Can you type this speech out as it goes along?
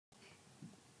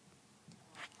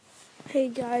Hey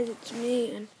guys, it's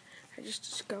me, and I just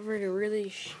discovered a really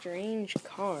strange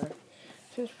car. It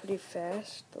seems pretty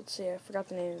fast. Let's see, I forgot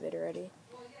the name of it already.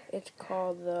 It's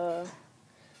called the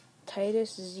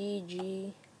Titus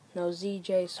ZJ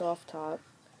Soft Top.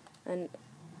 And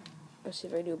let's see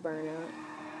if I do a burnout.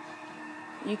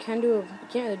 You can't really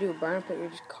do a burnout, but your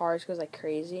car just goes like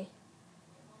crazy.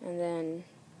 And then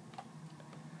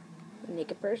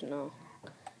naked person, no.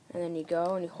 And then you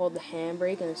go and you hold the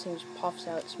handbrake, and this thing just puffs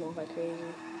out smoke like crazy.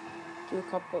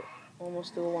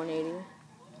 Almost do a 180.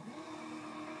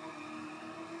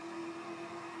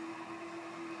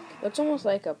 Looks almost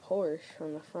like a Porsche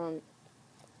from the front.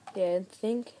 Yeah, I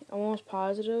think I'm almost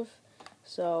positive.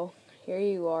 So here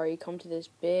you are. You come to this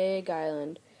big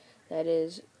island that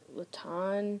is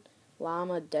Latan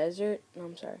Llama Desert.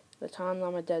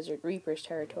 Reaper's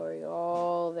territory.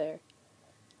 All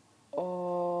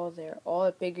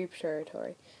at Big Reaper's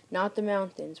territory. Not the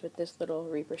mountains, but this little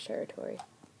Reaper's territory.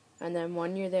 And then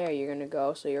when you're there, you're gonna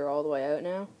go. So you're all the way out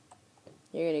now.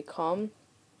 You're gonna come.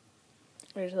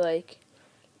 There's like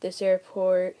this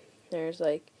airport. There's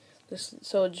like this.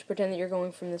 So just pretend that you're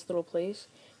going from this little place.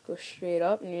 Go straight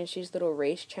up, and you're gonna see this little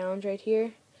race challenge right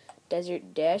here.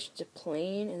 Desert Dash. It's a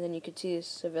plane, and then you can see this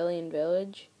civilian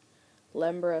village,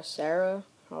 Lembra Sarah,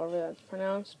 however that's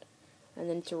pronounced. And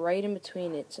then it's right in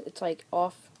between. It's like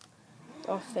off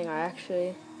thing. Let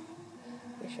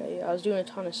me show you. I was doing a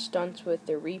ton of stunts with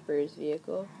the Reaper's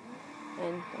vehicle,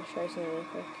 and I'll show you something real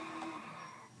quick.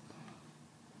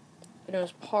 And it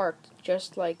was parked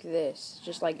just like this,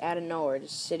 just like out of nowhere,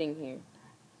 just sitting here,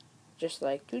 just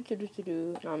like do.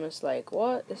 And I'm just like,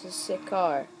 what? This is a sick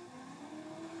car.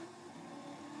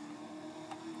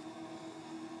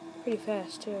 Pretty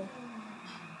fast too.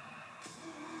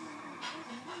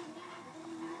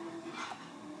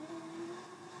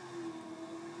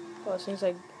 Oh, this thing's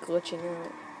like glitching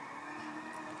out.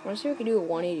 I want to see if we can do a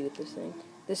 180 with this thing.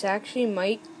 This actually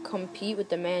might compete with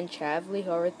the Manchavli,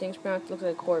 however things pronounced. Looks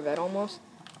like a Corvette almost.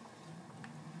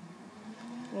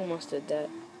 Almost did that.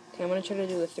 Okay, I'm going to try to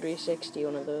do a 360,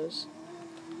 one of those.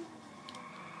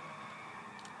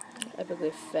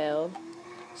 Epically failed.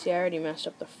 See, I already messed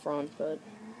up the front, but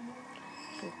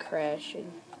I'm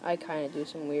crashing. I kind of do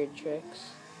some weird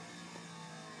tricks.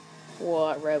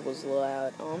 What? Rev was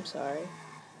loud. Oh, I'm sorry.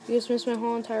 You just missed my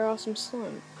whole entire awesome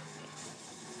stunt.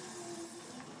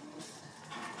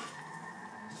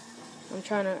 I'm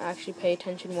trying to actually pay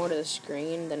attention more to the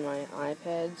screen than my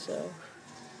iPad, so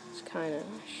it's kind of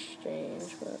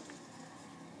strange, but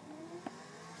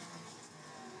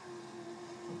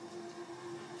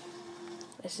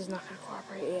this is not going to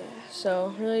cooperate, yeah.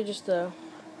 So, really just a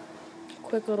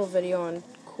quick little video on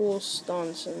cool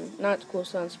stunts, and not cool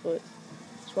stunts, but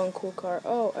it's one cool car.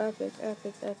 Oh, epic.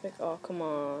 Oh, come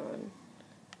on.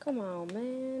 Come on,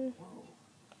 man.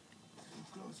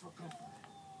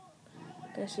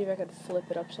 Gonna see if I could flip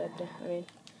it upside down.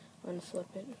 Unflip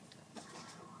it.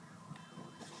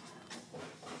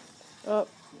 Oh.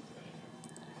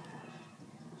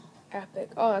 Epic.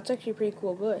 Oh, that's actually a pretty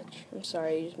cool glitch. I'm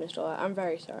sorry, you just missed a lot. I'm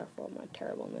very sorry for all my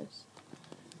terribleness.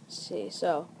 Let's see,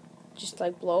 so, just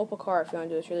like blow up a car if you want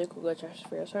to do this really cool glitch.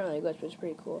 It's not really a glitch, but it's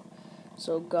pretty cool.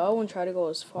 So go and try to go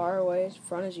as far away as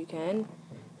front as you can.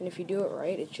 And if you do it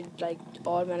right, it should like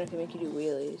automatically make you do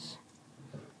wheelies.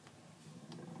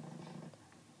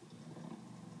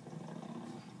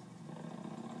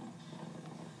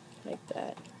 Like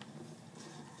that.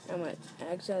 I might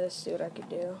exit this, see what I could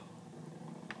do.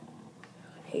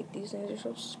 I hate these things, they're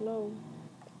so slow.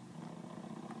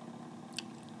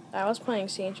 I was playing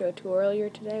Saints Row 2 earlier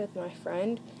today with my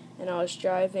friend, and I was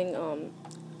driving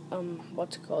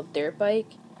what's it called, dirt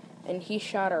bike, and he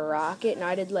shot a rocket, and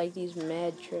I did like these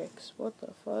mad tricks. What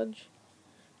the fudge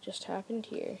just happened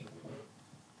here?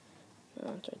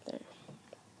 Oh, it's right there.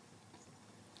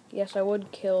 Yes, I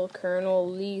would kill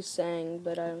Colonel Lee Sang,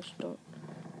 but I just don't.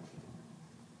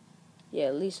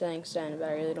 Yeah, Lee Sang Sen, but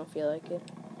I really don't feel like it.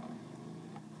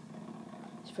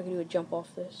 See if I can do a jump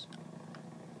off this.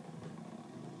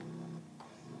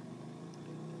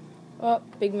 Oh,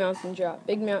 big mountain drop,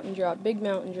 big mountain drop, big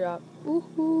mountain drop.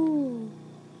 Woohoo!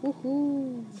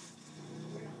 Woohoo!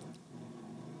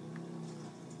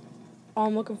 All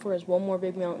I'm looking for is one more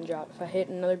big mountain drop. If I hit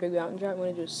another big mountain drop, I'm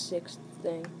going to do a sixth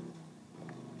thing.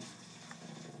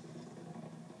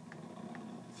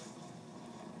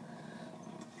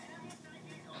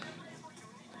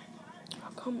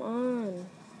 Oh, come on.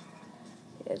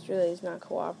 Yeah, it's not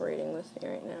cooperating with me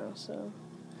right now, so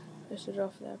I should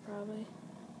off that probably.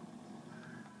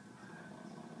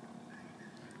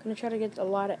 I'm going to try to get a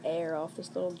lot of air off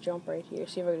this little jump right here.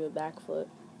 See if I can do a backflip.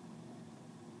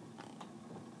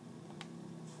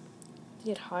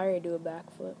 Get higher to do a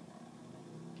backflip.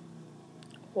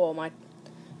 Whoa, my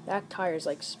back tire's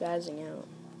like spazzing out.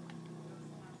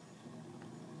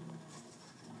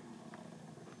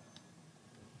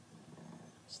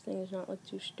 This thing does not look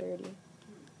too sturdy.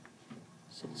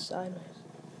 Sit sideways.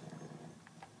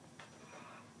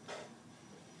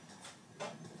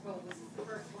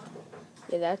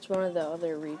 Yeah, that's one of the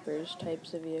other Reapers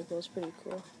types of vehicles. Pretty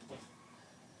cool.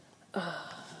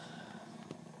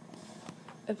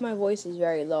 If my voice is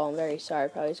very low, I'm very sorry. I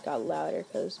probably just got louder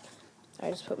because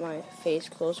I just put my face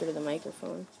closer to the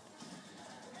microphone.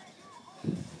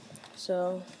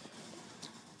 So,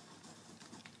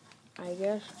 I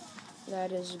guess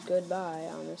that is goodbye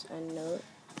on this end note.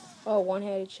 Oh,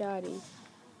 one-headed shotty.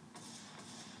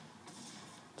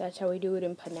 That's how we do it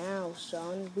in Panau,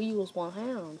 son. We use one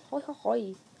hand. Hoi hoi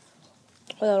hoi.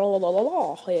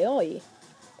 Hoi hoi.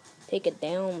 Take it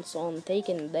down, son. Take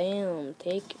it down.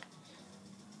 Take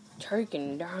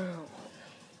it down.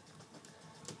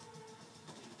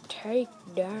 Take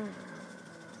down.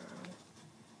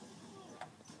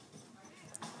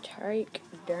 Take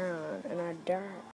down. And I die.